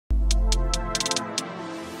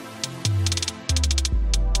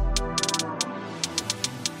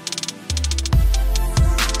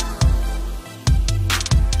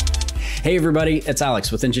Hey everybody, it's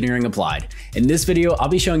Alex with Engineering Applied. In this video, I'll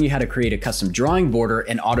be showing you how to create a custom drawing border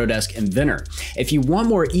in Autodesk Inventor. If you want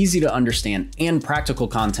more easy to understand and practical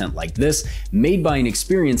content like this, made by an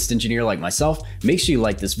experienced engineer like myself, make sure you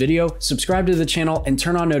like this video, subscribe to the channel, and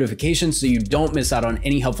turn on notifications so you don't miss out on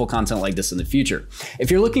any helpful content like this in the future.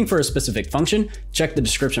 If you're looking for a specific function, check the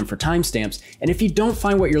description for timestamps. And if you don't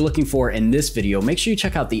find what you're looking for in this video, make sure you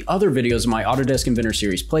check out the other videos in my Autodesk Inventor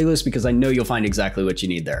series playlist because I know you'll find exactly what you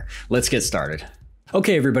need there. Let's get started.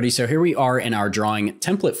 Okay, everybody, so here we are in our drawing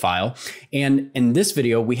template file. And in this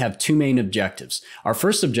video, we have two main objectives. Our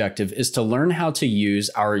first objective is to learn how to use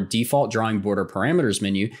our default drawing border parameters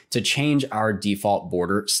menu to change our default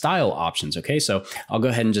border style options. Okay, so I'll go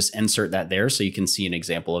ahead and just insert that there so you can see an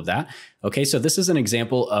example of that. Okay, so this is an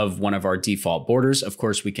example of one of our default borders. Of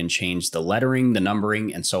course, we can change the lettering, the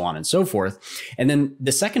numbering, and so on and so forth. And then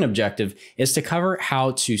the second objective is to cover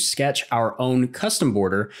how to sketch our own custom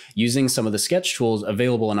border using some of the sketch tools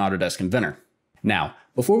available in Autodesk Inventor. Now,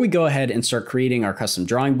 before we go ahead and start creating our custom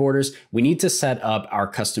drawing borders, we need to set up our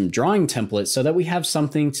custom drawing template so that we have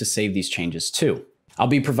something to save these changes to. I'll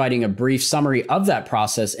be providing a brief summary of that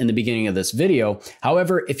process in the beginning of this video.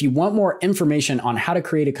 However, if you want more information on how to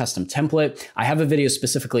create a custom template, I have a video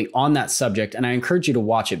specifically on that subject, and I encourage you to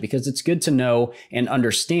watch it because it's good to know and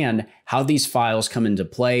understand how these files come into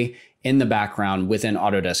play in the background within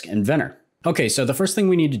Autodesk Inventor. Okay, so the first thing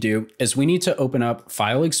we need to do is we need to open up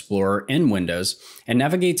File Explorer in Windows and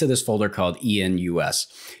navigate to this folder called ENUS.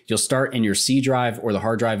 You'll start in your C drive or the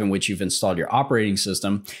hard drive in which you've installed your operating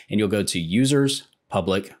system, and you'll go to Users,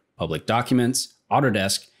 Public Documents,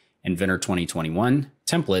 Autodesk, Inventor 2021,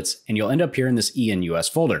 Templates, and you'll end up here in this ENUS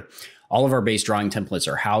folder. All of our base drawing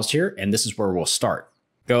templates are housed here, and this is where we'll start.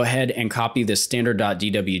 Go ahead and copy this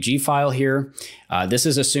standard.dwg file here. This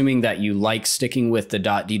is assuming that you like sticking with the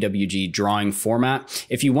 .dwg drawing format.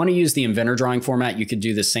 If you want to use the Inventor drawing format, you could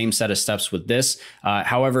do the same set of steps with this.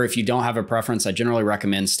 However, if you don't have a preference, I generally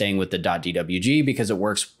recommend staying with the .dwg because it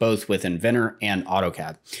works both with Inventor and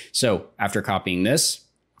AutoCAD. So after copying this,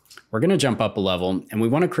 we're going to jump up a level and we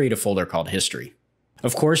want to create a folder called History.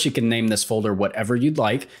 Of course, you can name this folder whatever you'd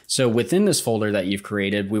like. So within this folder that you've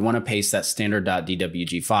created, we want to paste that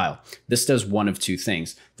standard.dwg file. This does one of two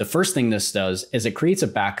things. The first thing this does is it creates a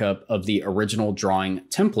backup of the original drawing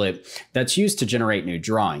template that's used to generate new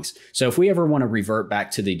drawings. So if we ever want to revert back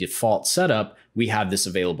to the default setup, we have this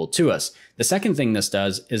available to us. The second thing this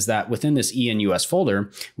does is that within this ENUS folder,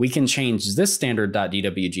 we can change this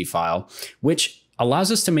standard.dwg file, which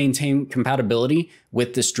allows us to maintain compatibility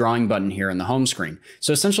with this drawing button here in the home screen.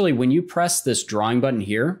 So essentially, when you press this drawing button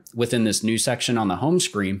here within this new section on the home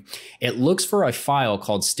screen, it looks for a file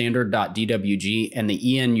called standard.dwg in the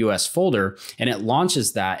ENUS folder, and it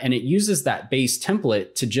launches that, and it uses that base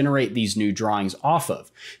template to generate these new drawings off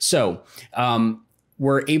of. So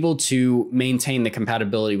we're able to maintain the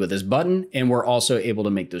compatibility with this button, and we're also able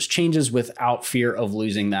to make those changes without fear of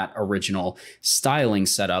losing that original styling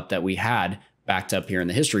setup that we had backed up here in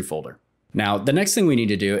the history folder. Now, the next thing we need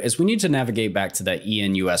to do is we need to navigate back to that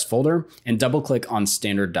ENUS folder and double click on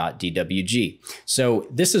standard.dwg. So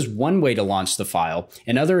this is one way to launch the file.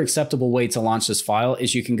 Another acceptable way to launch this file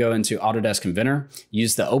is you can go into Autodesk Inventor,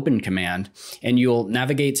 use the open command, and you'll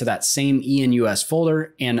navigate to that same ENUS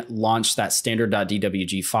folder and launch that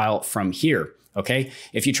standard.dwg file from here. Okay,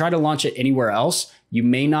 if you try to launch it anywhere else, you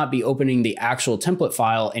may not be opening the actual template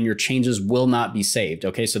file and your changes will not be saved.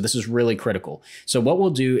 Okay, so this is really critical. So what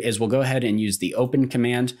we'll do is we'll go ahead and use the open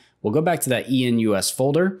command. We'll go back to that ENUS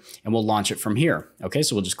folder and we'll launch it from here. Okay,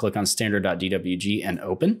 so we'll just click on standard.dwg and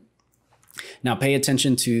open. Now pay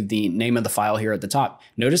attention to the name of the file here at the top.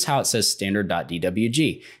 Notice how it says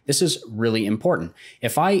standard.dwg. This is really important.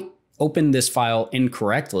 If I open this file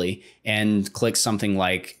incorrectly and click something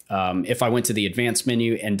like, if I went to the advanced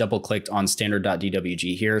menu and double clicked on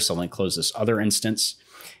standard.dwg here, so let me close this other instance.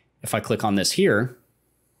 If I click on this here,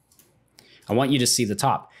 I want you to see the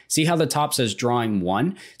top. See how the top says drawing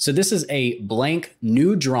 1? So this is a blank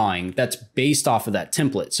new drawing that's based off of that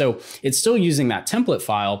template. So it's still using that template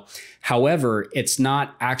file. However, it's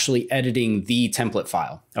not actually editing the template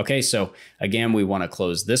file. Okay, so again, we want to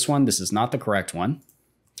close this one. This is not the correct one.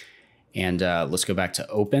 And let's go back to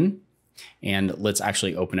open and let's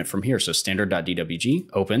actually open it from here. So standard.dwg,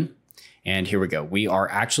 open, and here we go. We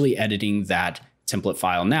are actually editing that template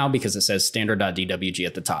file now because it says standard.dwg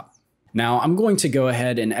at the top. Now I'm going to go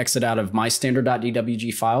ahead and exit out of my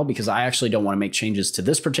standard.dwg file because I actually don't want to make changes to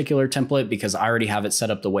this particular template because I already have it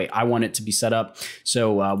set up the way I want it to be set up.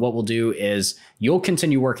 So what we'll do is you'll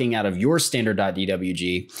continue working out of your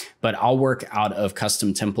standard.dwg, but I'll work out of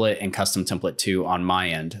custom template and custom template 2 on my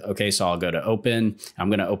end. Okay, so I'll go to open. I'm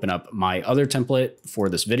going to open up my other template for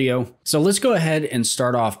this video. So let's go ahead and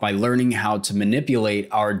start off by learning how to manipulate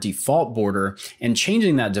our default border and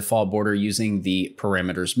changing that default border using the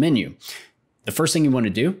parameters menu. The first thing you want to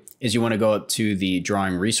do is you want to go up to the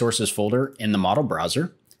drawing resources folder in the model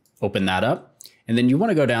browser, open that up, and then you want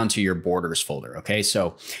to go down to your borders folder. Okay,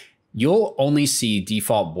 so you'll only see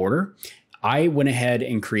default border. I went ahead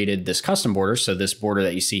and created this custom border. So this border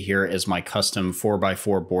that you see here is my custom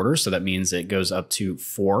 4x4 border. So that means it goes up to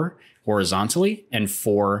 4 horizontally and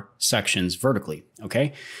 4 sections vertically.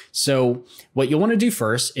 Okay, so what you'll want to do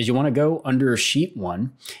first is you want to go under sheet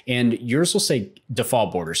 1 and yours will say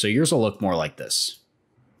default border. So yours will look more like this.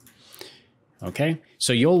 Okay,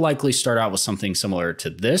 so you'll likely start out with something similar to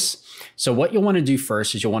this. So what you'll want to do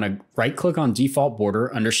first is you'll want to right click on default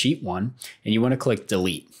border under sheet 1 and you want to click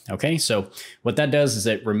delete. Okay, so what that does is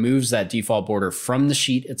it removes that default border from the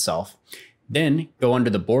sheet itself. Then go under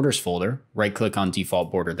the borders folder, right click on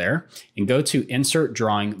default border there and go to insert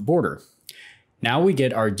drawing border. Now we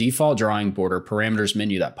get our default drawing border parameters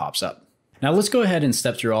menu that pops up. Now let's go ahead and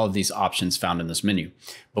step through all of these options found in this menu.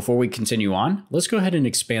 Before we continue on, let's go ahead and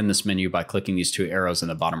expand this menu by clicking these 2 arrows in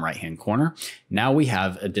the bottom right-hand corner. Now we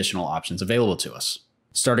have additional options available to us.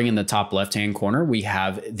 Starting in the top left-hand corner, we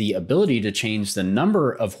have the ability to change the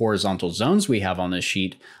number of horizontal zones we have on this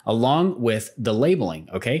sheet along with the labeling,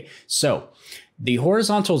 okay? So the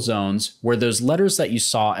horizontal zones were those letters that you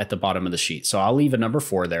saw at the bottom of the sheet. So I'll leave a number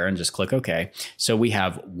 4 there and just click OK. So we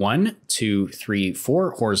have 1, 2, 3,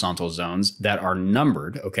 4 horizontal zones that are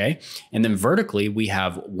numbered, okay? And then vertically, we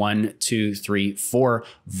have 1, 2, 3, 4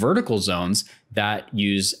 vertical zones that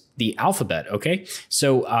use the alphabet, okay?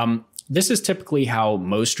 So this is typically how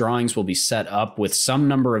most drawings will be set up with some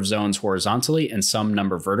number of zones horizontally and some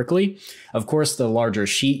number vertically. Of course, the larger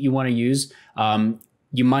sheet you want to use,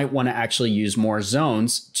 you might want to actually use more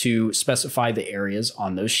zones to specify the areas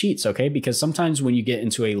on those sheets, okay? Because sometimes when you get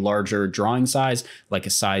into a larger drawing size, like a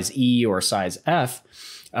size E or a size F,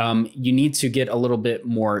 you need to get a little bit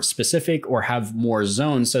more specific or have more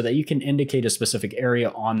zones so that you can indicate a specific area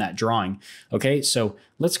on that drawing. Okay, so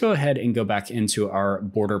let's go ahead and go back into our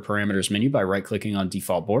border parameters menu by right clicking on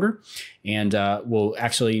default border. And we'll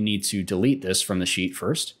actually need to delete this from the sheet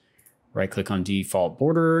first. Right click on default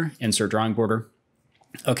border, insert drawing border.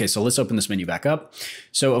 Okay, so let's open this menu back up.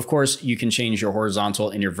 So of course you can change your horizontal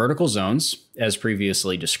and your vertical zones as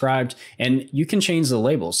previously described, and you can change the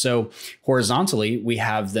labels. So horizontally, we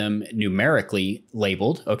have them numerically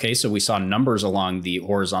labeled. Okay, so we saw numbers along the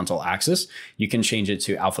horizontal axis. You can change it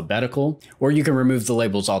to alphabetical, or you can remove the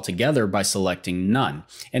labels altogether by selecting none.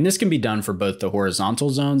 And this can be done for both the horizontal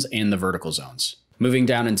zones and the vertical zones. Moving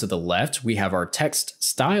down into the left, we have our text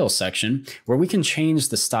style section where we can change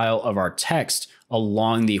the style of our text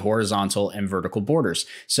along the horizontal and vertical borders.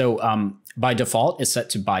 So by default, it's set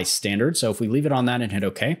to by standard. So if we leave it on that and hit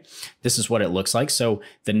OK, this is what it looks like. So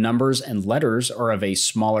the numbers and letters are of a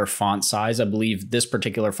smaller font size. I believe this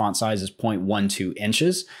particular font size is 0.12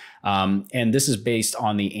 inches. And this is based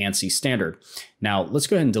on the ANSI standard. Now let's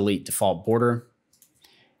go ahead and delete default border.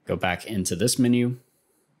 Go back into this menu.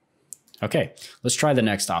 Okay, let's try the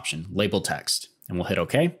next option, label text, and we'll hit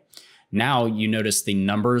OK. Now you notice the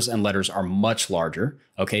numbers and letters are much larger.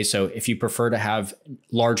 Okay, so if you prefer to have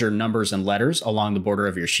larger numbers and letters along the border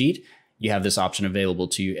of your sheet, you have this option available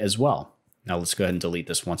to you as well. Now let's go ahead and delete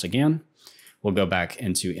this once again. We'll go back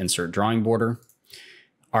into insert drawing border.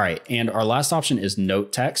 All right, and our last option is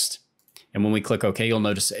note text. And when we click OK, you'll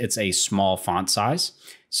notice it's a small font size.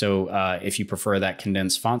 So if you prefer that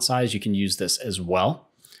condensed font size, you can use this as well.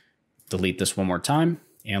 Delete this one more time.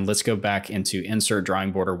 And let's go back into insert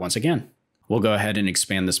drawing border once again. We'll go ahead and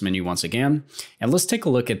expand this menu once again. And let's take a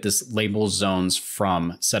look at this label zones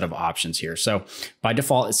from set of options here. So by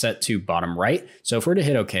default, it's set to bottom right. So if we're to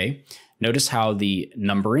hit OK, notice how the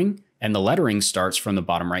numbering and the lettering starts from the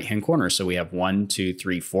bottom right-hand corner. So we have 1, 2,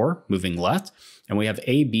 3, 4 moving left, and we have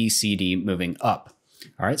A, B, C, D moving up.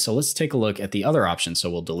 All right, so let's take a look at the other options. So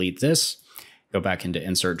we'll delete this, go back into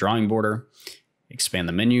insert drawing border, expand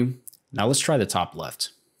the menu. Now let's try the top left.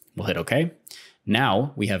 We'll hit OK.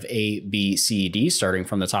 Now we have A, B, C, D starting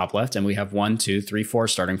from the top left, and we have 1, 2, 3, 4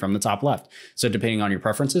 starting from the top left. So depending on your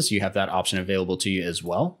preferences, you have that option available to you as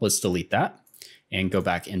well. Let's delete that and go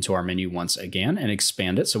back into our menu once again and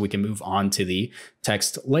expand it so we can move on to the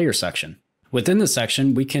text layer section. Within the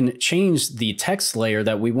section, we can change the text layer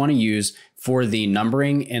that we want to use for the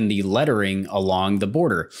numbering and the lettering along the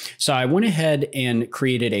border. So I went ahead and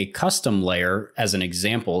created a custom layer as an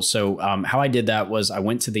example. So how I did that was I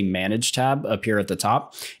went to the Manage tab up here at the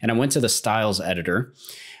top, and I went to the Styles editor.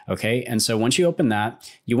 Okay, and so once you open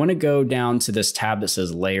that, you want to go down to this tab that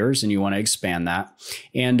says Layers, and you want to expand that.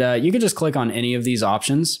 And you can just click on any of these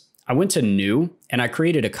options. I went to New, and I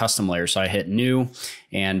created a custom layer. So I hit New,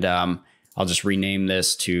 and I'll just rename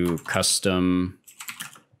this to Custom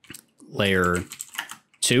Layer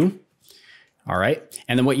 2. All right.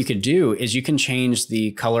 And then what you could do is you can change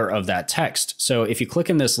the color of that text. So if you click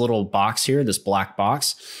in this little box here, this black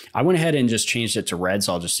box, I went ahead and just changed it to red.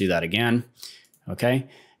 So I'll just do that again. Okay.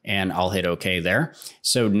 And I'll hit OK there.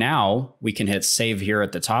 So now we can hit Save here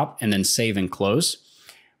at the top and then Save and Close.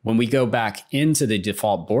 When we go back into the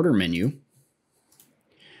default border menu,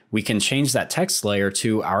 we can change that text layer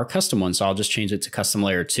to our custom one. So I'll just change it to Custom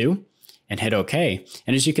Layer 2 and hit OK.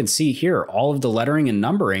 And as you can see here, all of the lettering and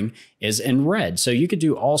numbering is in red. So you could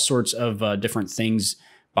do all sorts of different things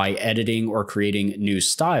by editing or creating new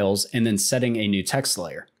styles and then setting a new text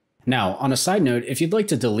layer. Now, on a side note, if you'd like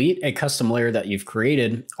to delete a custom layer that you've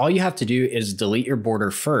created, all you have to do is delete your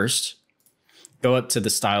border first, go up to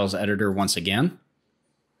the Styles editor once again,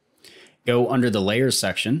 go under the Layers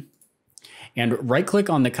section, and right-click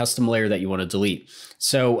on the custom layer that you want to delete.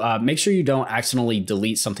 So make sure you don't accidentally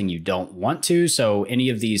delete something you don't want to. So any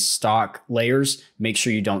of these stock layers, make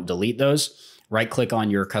sure you don't delete those. Right-click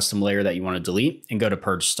on your custom layer that you want to delete and go to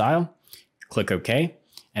Purge Style, click OK,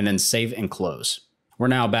 and then Save and Close. We're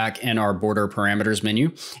now back in our border parameters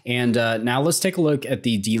menu. And now let's take a look at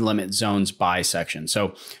the delimit zones by section.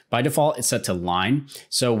 So by default, it's set to line.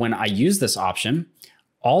 So when I use this option,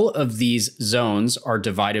 all of these zones are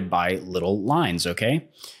divided by little lines, okay?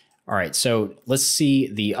 All right, so let's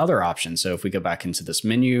see the other option. So if we go back into this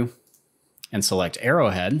menu and select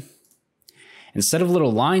arrowhead, instead of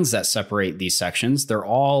little lines that separate these sections, they're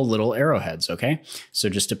all little arrowheads, okay? So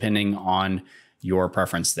just depending on your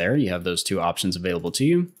preference there, you have those two options available to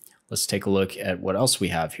you. Let's take a look at what else we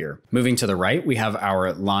have here. Moving to the right, we have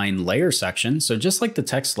our line layer section. So just like the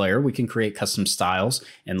text layer, we can create custom styles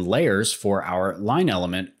and layers for our line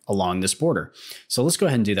element along this border. So let's go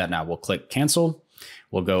ahead and do that now. We'll click cancel.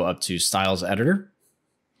 We'll go up to Styles Editor.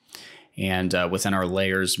 And within our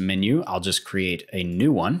layers menu, I'll just create a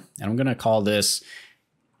new one. And I'm gonna call this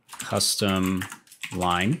custom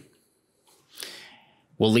line.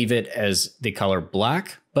 We'll leave it as the color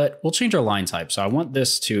black, but we'll change our line type. So I want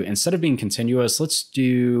this to, instead of being continuous, let's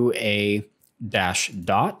do a dash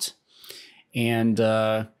dot. And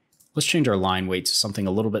let's change our line weight to something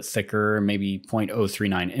a little bit thicker, maybe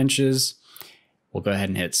 0.039 inches. We'll go ahead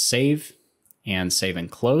and hit Save and Save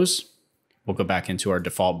and Close. We'll go back into our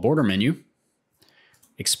default border menu,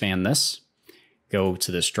 expand this, go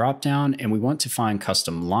to this drop down, and we want to find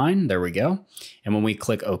custom line. There we go. And when we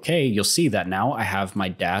click OK, you'll see that now I have my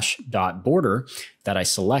dash dot border that I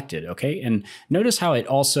selected. Okay. And notice how it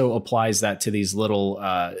also applies that to these little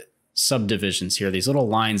subdivisions here, these little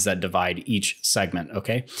lines that divide each segment.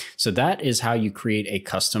 Okay. So that is how you create a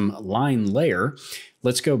custom line layer.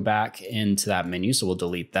 Let's go back into that menu. So we'll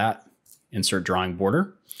delete that, insert drawing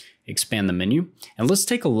border, expand the menu, and let's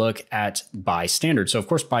take a look at by standard. So of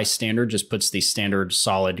course, by standard just puts the standard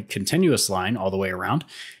solid continuous line all the way around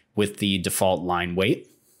with the default line weight.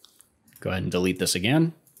 Go ahead and delete this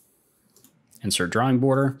again. Insert drawing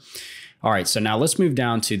border. All right, so now let's move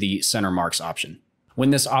down to the center marks option.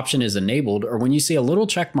 When this option is enabled, or when you see a little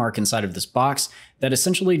check mark inside of this box, that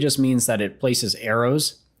essentially just means that it places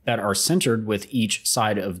arrows that are centered with each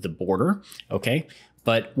side of the border, okay?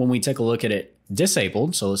 But when we take a look at it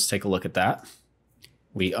disabled, so let's take a look at that.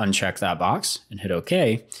 We uncheck that box and hit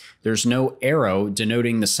OK. There's no arrow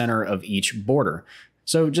denoting the center of each border.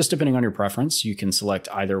 So just depending on your preference, you can select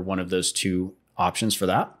either one of those two options for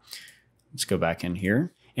that. Let's go back in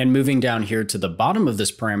here. And moving down here to the bottom of this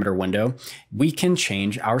parameter window, we can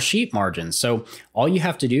change our sheet margins. So all you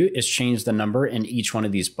have to do is change the number in each one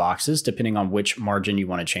of these boxes, depending on which margin you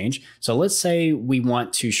want to change. So let's say we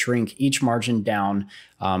want to shrink each margin down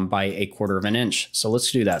by 1/4 of an inch. So let's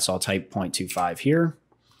do that. So I'll type 0.25 here,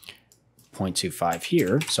 0.25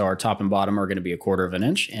 here. So our top and bottom are going to be 1/4 of an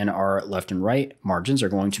inch, and our left and right margins are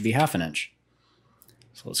going to be 1/2 an inch.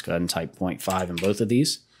 So let's go ahead and type 0.5 in both of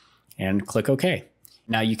these and click OK.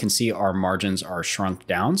 Now you can see our margins are shrunk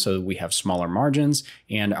down, so we have smaller margins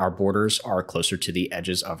and our borders are closer to the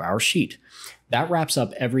edges of our sheet. That wraps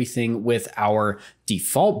up everything with our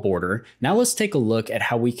default border. Now let's take a look at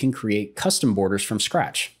how we can create custom borders from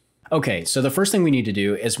scratch. Okay, so the first thing we need to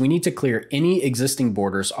do is we need to clear any existing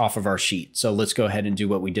borders off of our sheet. So let's go ahead and do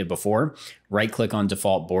what we did before. Right click on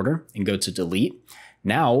default border and go to delete.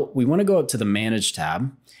 Now we want to go up to the manage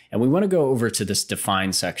tab and we want to go over to this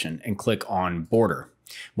define section and click on border.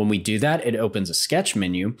 When we do that, it opens a sketch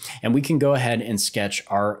menu and we can go ahead and sketch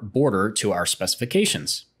our border to our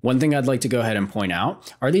specifications. One thing I'd like to go ahead and point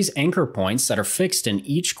out are these anchor points that are fixed in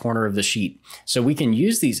each corner of the sheet. So we can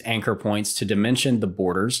use these anchor points to dimension the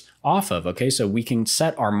borders off of, okay? So we can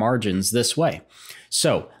set our margins this way.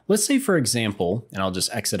 So let's say, for example, and I'll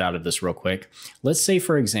just exit out of this real quick. Let's say,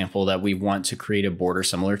 for example, that we want to create a border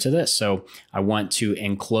similar to this. So I want to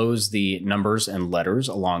enclose the numbers and letters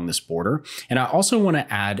along this border. And I also want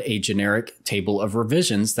to add a generic table of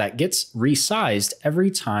revisions that gets resized every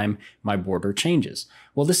time my border changes.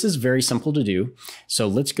 Well, this is very simple to do. So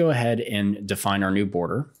let's go ahead and define our new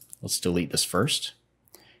border. Let's delete this first.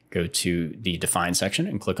 Go to the define section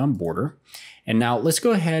and click on border. And now let's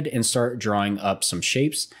go ahead and start drawing up some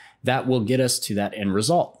shapes that will get us to that end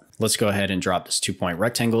result. Let's go ahead and drop this 2-point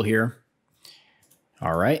rectangle here.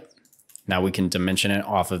 All right. Now we can dimension it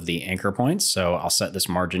off of the anchor points. So I'll set this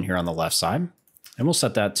margin here on the left side and we'll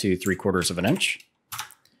set that to 3/4 of an inch.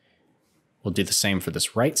 We'll do the same for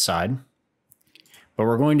this right side. But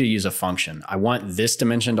we're going to use a function. I want this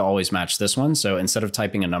dimension to always match this one. So instead of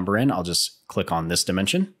typing a number in, I'll just click on this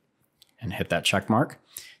dimension and hit that check mark.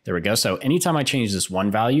 There we go. So anytime I change this one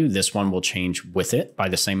value, this one will change with it by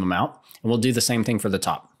the same amount. And we'll do the same thing for the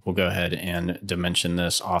top. We'll go ahead and dimension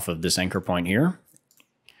this off of this anchor point here.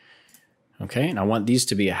 Okay, and I want these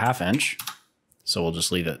to be a 1/2 inch. So we'll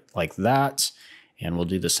just leave it like that. And we'll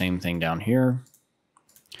do the same thing down here.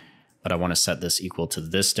 But I want to set this equal to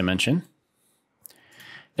this dimension.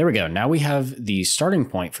 There we go. Now we have the starting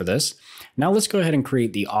point for this. Now let's go ahead and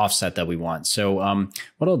create the offset that we want. So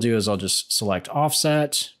what I'll do is I'll just select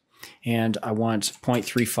offset and I want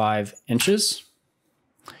 0.35 inches.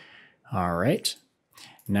 All right.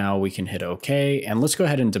 Now we can hit OK and let's go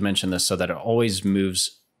ahead and dimension this so that it always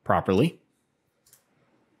moves properly.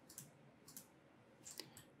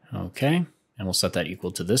 Okay. And we'll set that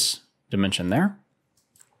equal to this dimension there.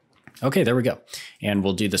 Okay, there we go. And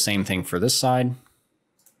we'll do the same thing for this side.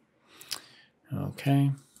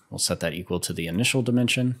 Okay, we'll set that equal to the initial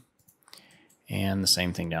dimension and the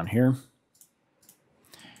same thing down here.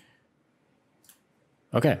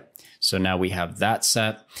 Okay, so now we have that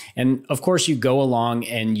set. And of course you go along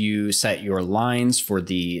and you set your lines for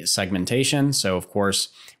the segmentation. So of course,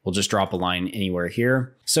 we'll just drop a line anywhere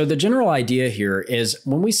here. So the general idea here is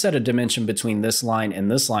when we set a dimension between this line and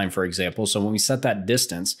this line, for example, so when we set that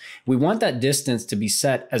distance, we want that distance to be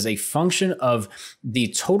set as a function of the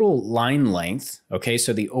total line length, okay?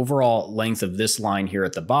 So the overall length of this line here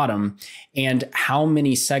at the bottom and how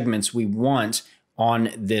many segments we want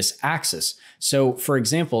on this axis. So for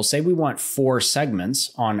example, say we want 4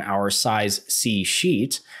 segments on our size C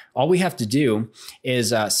sheet. All we have to do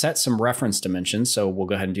is set some reference dimensions. So we'll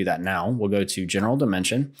go ahead and do that now. We'll go to general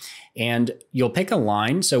dimension and you'll pick a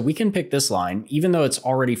line. So we can pick this line, even though it's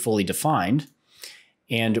already fully defined,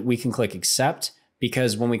 and we can click accept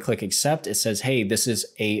because when we click accept, it says, hey, this is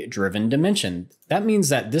a driven dimension. That means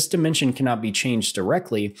that this dimension cannot be changed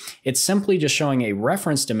directly. It's simply just showing a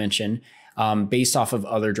reference dimension based off of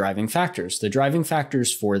other driving factors. The driving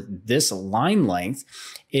factors for this line length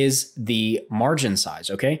is the margin size,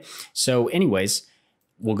 okay? So anyways,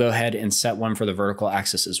 we'll go ahead and set one for the vertical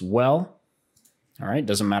axis as well. All right,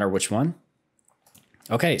 doesn't matter which one.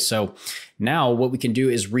 Okay, so now what we can do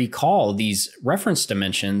is recall these reference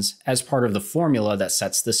dimensions as part of the formula that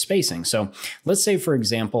sets the spacing. So let's say, for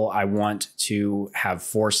example, I want to have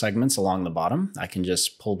 4 segments along the bottom. I can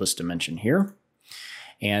just pull this dimension here.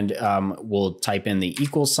 And we'll type in the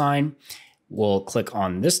equal sign. We'll click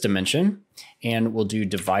on this dimension and we'll do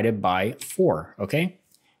divided by 4, okay?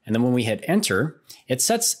 And then when we hit enter, it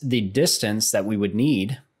sets the distance that we would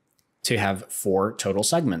need to have 4 total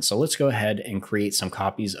segments. So let's go ahead and create some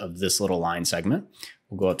copies of this little line segment.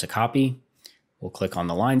 We'll go up to copy. We'll click on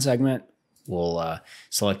the line segment. We'll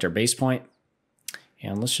select our base point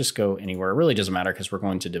and let's just go anywhere. It really doesn't matter because we're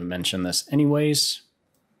going to dimension this anyways.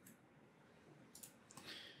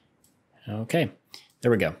 Okay,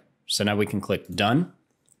 there we go. So now we can click done.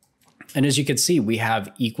 And as you can see, we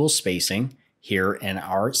have equal spacing here in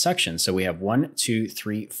our section. So we have 1, 2,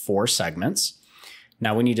 3, 4 segments.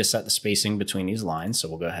 Now we need to set the spacing between these lines. So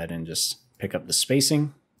we'll go ahead and just pick up the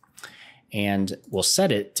spacing and we'll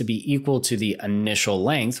set it to be equal to the initial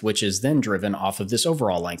length, which is then driven off of this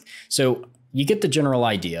overall length. So you get the general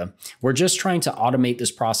idea. We're just trying to automate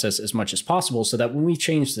this process as much as possible so that when we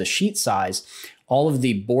change the sheet size, all of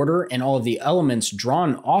the border and all of the elements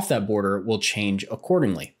drawn off that border will change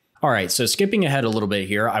accordingly. All right, so skipping ahead a little bit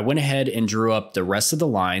here, I went ahead and drew up the rest of the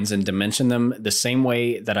lines and dimensioned them the same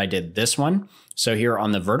way that I did this one. So here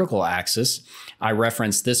on the vertical axis, I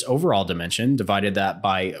referenced this overall dimension, divided that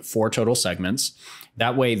by 4 total segments.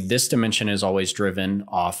 That way, this dimension is always driven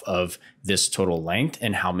off of this total length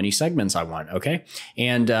and how many segments I want, okay?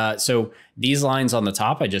 And so these lines on the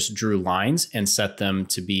top, I just drew lines and set them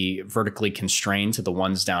to be vertically constrained to the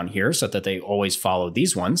ones down here so that they always follow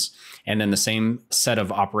these ones. And then the same set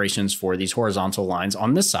of operations for these horizontal lines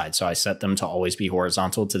on this side. So I set them to always be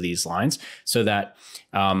horizontal to these lines so that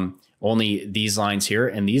only these lines here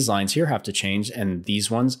and these lines here have to change, and these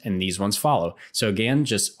ones follow. So again,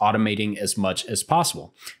 just automating as much as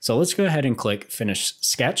possible. So let's go ahead and click Finish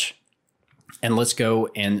Sketch, and let's go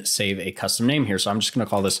and save a custom name here. So I'm just gonna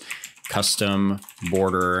call this Custom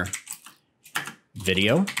Border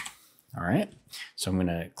Video. All right, so I'm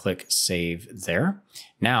gonna click Save there.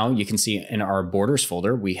 Now you can see in our Borders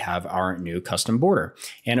folder, we have our new custom border.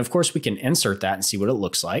 And of course we can insert that and see what it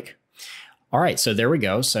looks like. All right, so there we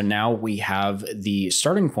go. So now we have the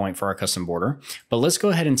starting point for our custom border, but let's go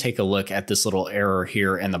ahead and take a look at this little error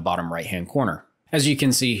here in the bottom right-hand corner. As you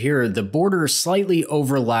can see here, the border slightly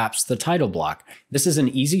overlaps the title block. This is an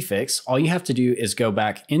easy fix. All you have to do is go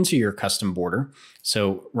back into your custom border.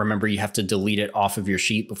 So remember, you have to delete it off of your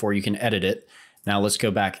sheet before you can edit it. Now let's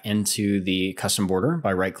go back into the custom border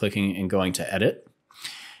by right-clicking and going to Edit.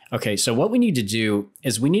 Okay, so what we need to do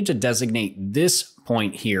is we need to designate this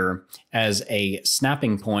point here as a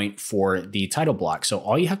snapping point for the title block. So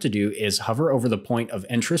all you have to do is hover over the point of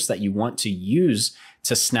interest that you want to use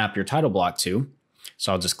to snap your title block to.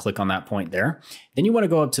 So I'll just click on that point there. Then you want to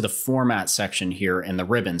go up to the Format section here in the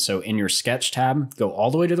ribbon. So in your Sketch tab, go all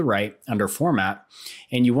the way to the right under Format,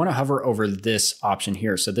 and you want to hover over this option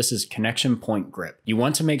here. So this is Connection Point Grip. You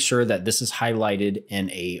want to make sure that this is highlighted in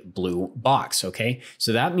a blue box, okay?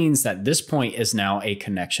 So that means that this point is now a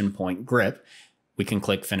connection point grip. We can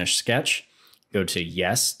click Finish Sketch, go to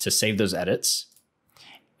Yes to save those edits.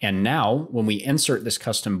 And now when we insert this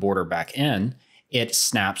custom border back in, it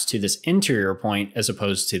snaps to this interior point as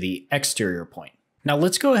opposed to the exterior point. Now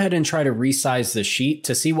let's go ahead and try to resize the sheet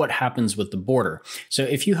to see what happens with the border. So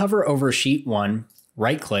if you hover over sheet 1,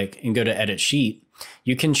 right click and go to Edit Sheet,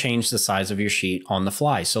 you can change the size of your sheet on the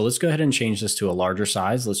fly. So let's go ahead and change this to a larger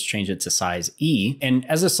size. Let's change it to size E. And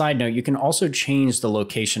as a side note, you can also change the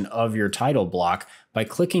location of your title block by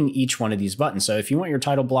clicking each one of these buttons. So if you want your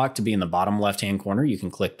title block to be in the bottom left-hand corner, you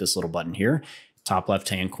can click this little button here, top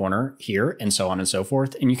left-hand corner here, and so on and so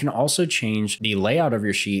forth. And you can also change the layout of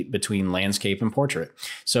your sheet between landscape and portrait.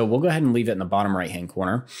 So we'll go ahead and leave it in the bottom right-hand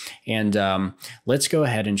corner. And let's go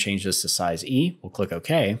ahead and change this to size E. We'll click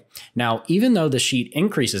OK. Now, even though the sheet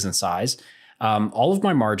increases in size, all of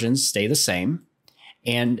my margins stay the same.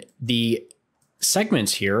 And the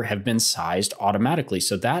segments here have been sized automatically.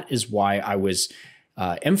 So that is why I was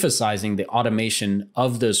emphasizing the automation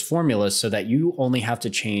of those formulas so that you only have to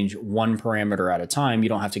change one parameter at a time. You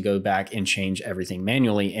don't have to go back and change everything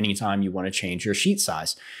manually anytime you want to change your sheet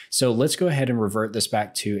size. So let's go ahead and revert this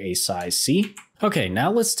back to a size C. Okay, now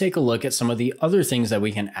let's take a look at some of the other things that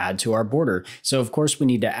we can add to our border. So of course we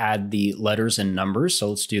need to add the letters and numbers. So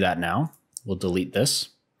let's do that now. We'll delete this,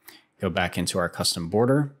 go back into our custom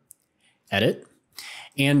border, edit,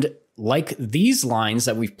 and like these lines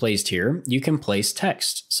that we've placed here, you can place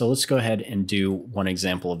text. So let's go ahead and do one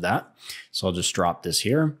example of that. So I'll just drop this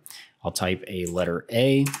here. I'll type a letter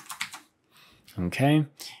A. Okay,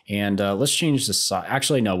 and let's change the size.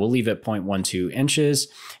 Actually, no, we'll leave it 0.12 inches.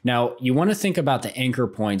 Now, you want to think about the anchor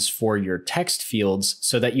points for your text fields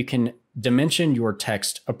so that you can dimension your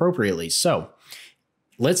text appropriately. So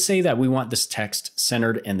let's say that we want this text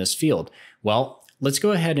centered in this field. Well, let's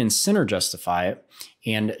go ahead and center justify it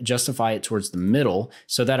and justify it towards the middle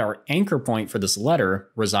so that our anchor point for this letter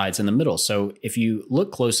resides in the middle. So if you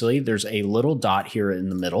look closely, there's a little dot here in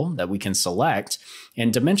the middle that we can select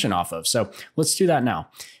and dimension off of. So let's do that now.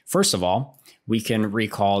 First of all, we can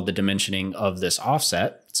recall the dimensioning of this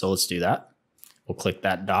offset. So let's do that. We'll click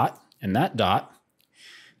that dot and that dot,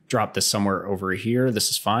 drop this somewhere over here. This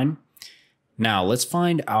is fine. Now let's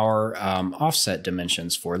find our offset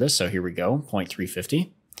dimensions for this. So here we go,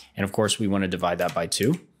 0.350. And of course we want to divide that by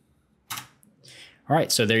 2. All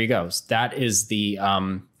right, so there you go. That is the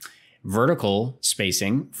vertical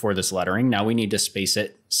spacing for this lettering. Now we need to space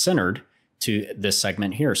it centered to this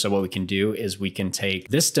segment here. So what we can do is we can take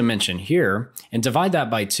this dimension here and divide that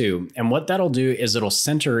by 2. And what that'll do is it'll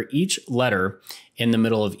center each letter in the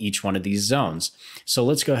middle of each one of these zones. So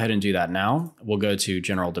let's go ahead and do that now. We'll go to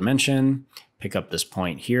General Dimension, pick up this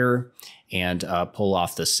point here, and pull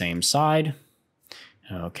off the same side.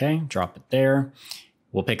 Okay, drop it there.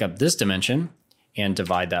 We'll pick up this dimension and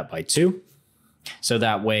divide that by 2. So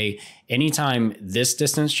that way, anytime this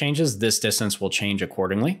distance changes, this distance will change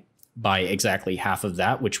accordingly by exactly half of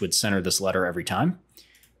that, which would center this letter every time.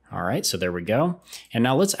 All right, so there we go. And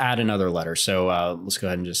now let's add another letter. So let's go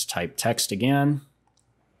ahead and just type text again.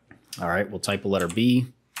 All right, we'll type a letter B.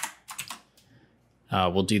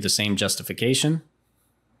 We'll do the same justification.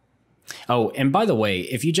 Oh, and by the way,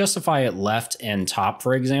 if you justify it left and top,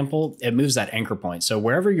 for example, it moves that anchor point. So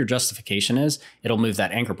wherever your justification is, it'll move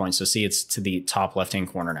that anchor point. So see, it's to the top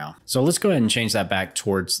left-hand corner now. So let's go ahead and change that back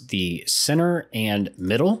towards the center and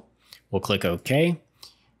middle. We'll click OK.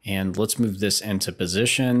 And let's move this into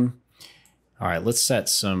position. All right, let's set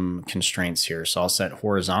some constraints here. So I'll set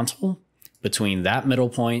horizontal between that middle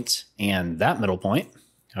point and that middle point.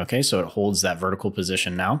 Okay, so it holds that vertical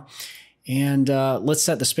position now. And let's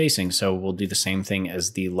set the spacing. So we'll do the same thing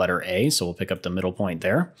as the letter A. So we'll pick up the middle point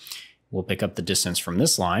there. We'll pick up the distance from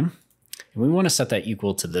this line. And we want to set that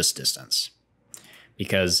equal to this distance,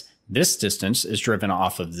 because this distance is driven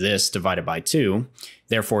off of this divided by 2.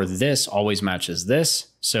 Therefore, this always matches this.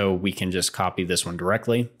 So we can just copy this one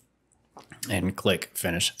directly and click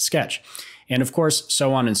Finish Sketch. And of course,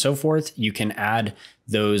 so on and so forth. You can add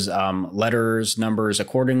those letters, numbers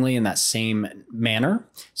accordingly in that same manner.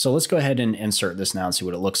 So let's go ahead and insert this now and see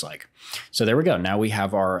what it looks like. So there we go. Now we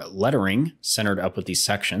have our lettering centered up with these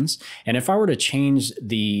sections. And if I were to change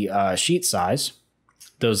the sheet size,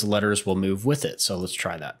 those letters will move with it. So let's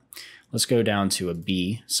try that. Let's go down to a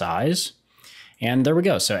B size. And there we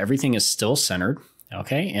go. So everything is still centered.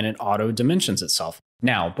 Okay, and it auto dimensions itself.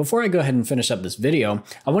 Now, before I go ahead and finish up this video,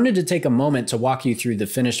 I wanted to take a moment to walk you through the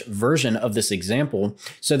finished version of this example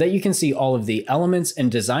so that you can see all of the elements and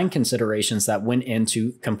design considerations that went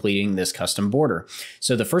into completing this custom border.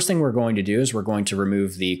 So the first thing we're going to do is we're going to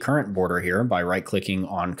remove the current border here by right-clicking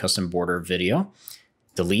on Custom Border Video,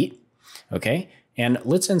 delete, okay? And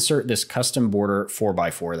let's insert this custom border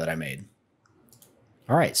 4x4 that I made.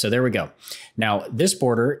 All right, so there we go. Now this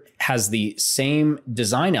border has the same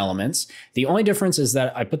design elements. The only difference is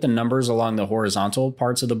that I put the numbers along the horizontal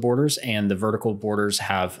parts of the borders and the vertical borders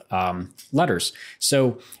have letters.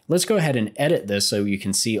 So let's go ahead and edit this so you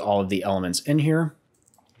can see all of the elements in here.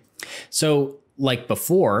 So like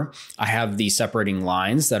before, I have the separating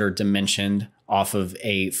lines that are dimensioned off of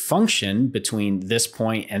a function between this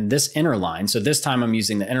point and this inner line. So this time I'm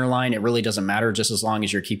using the inner line. It really doesn't matter just as long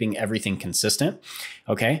as you're keeping everything consistent.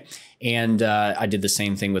 Okay. And I did the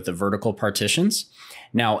same thing with the vertical partitions.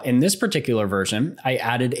 Now in this particular version, I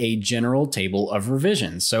added a general table of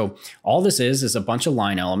revisions. So all this is a bunch of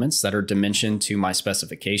line elements that are dimensioned to my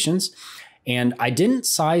specifications. And I didn't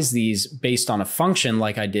size these based on a function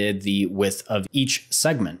like I did the width of each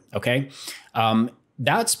segment, okay?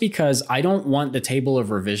 That's because I don't want the table of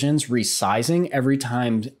revisions resizing every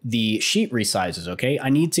time the sheet resizes, okay? I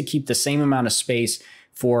need to keep the same amount of space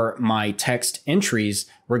for my text entries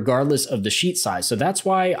regardless of the sheet size. So that's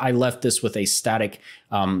why I left this with a static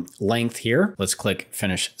length here. Let's click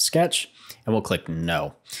Finish Sketch and we'll click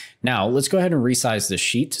No. Now let's go ahead and resize this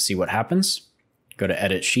sheet to see what happens. Go to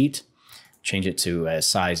Edit Sheet. Change it to a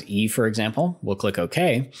size E, for example. We'll click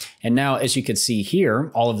OK. And now, as you can see here,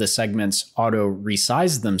 all of the segments auto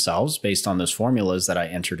resize themselves based on those formulas that I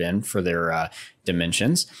entered in for their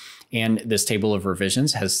dimensions. And this table of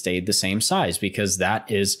revisions has stayed the same size because that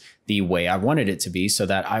is the way I wanted it to be, so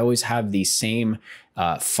that I always have the same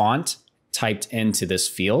font typed into this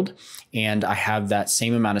field, and I have that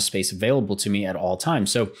same amount of space available to me at all times.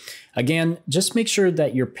 So again, just make sure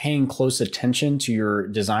that you're paying close attention to your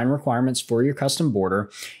design requirements for your custom border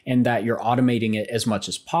and that you're automating it as much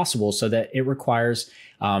as possible so that it requires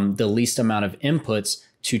the least amount of inputs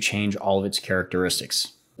to change all of its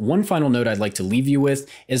characteristics. One final note I'd like to leave you with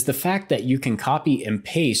is the fact that you can copy and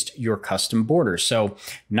paste your custom border. So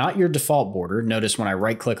not your default border. Notice when I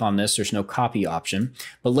right click on this, there's no copy option.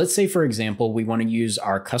 But let's say, for example, we want to use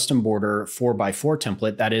our custom border 4x4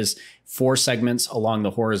 template. That is 4 segments along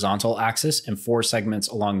the horizontal axis and 4 segments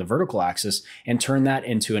along the vertical axis, and turn that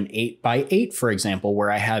into an 8x8, for example, where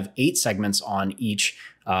I have 8 segments on each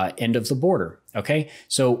end of the border. Okay.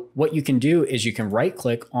 So what you can do is you can right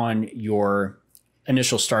click on your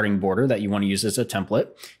initial starting border that you want to use as a template.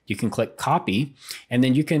 You can click copy, and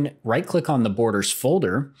then you can right click on the borders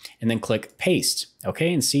folder and then click paste.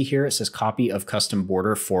 Okay. And see here, it says copy of custom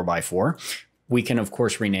border 4x4. We can of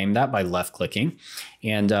course rename that by left clicking,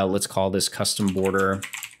 and let's call this custom border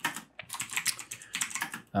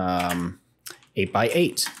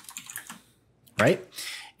 8x8, right?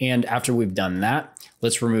 And after we've done that,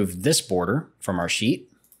 let's remove this border from our sheet.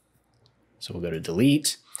 So we'll go to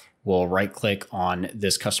delete. We'll right click on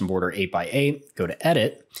this custom border 8x8, go to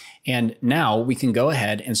edit. And now we can go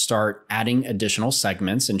ahead and start adding additional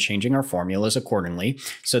segments and changing our formulas accordingly.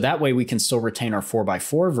 So that way we can still retain our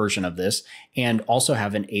 4x4 version of this and also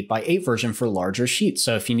have an 8x8 version for larger sheets.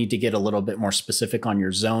 So if you need to get a little bit more specific on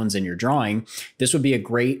your zones in your drawing, this would be a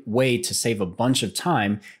great way to save a bunch of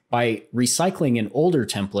time by recycling an older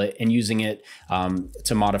template and using it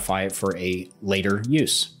to modify it for a later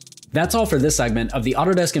use. That's all for this segment of the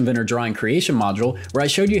Autodesk Inventor drawing creation module, where I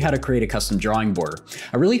showed you how to create a custom drawing border.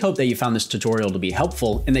 I really hope that you found this tutorial to be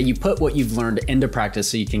helpful and that you put what you've learned into practice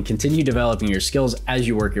so you can continue developing your skills as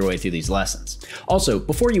you work your way through these lessons. Also,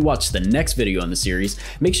 before you watch the next video in the series,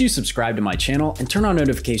 make sure you subscribe to my channel and turn on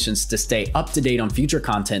notifications to stay up to date on future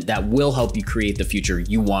content that will help you create the future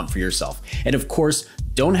you want for yourself. And of course,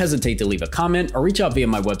 don't hesitate to leave a comment or reach out via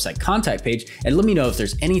my website contact page and let me know if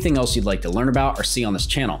there's anything else you'd like to learn about or see on this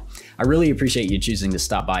channel. I really appreciate you choosing to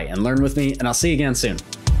stop by and learn with me, and I'll see you again soon.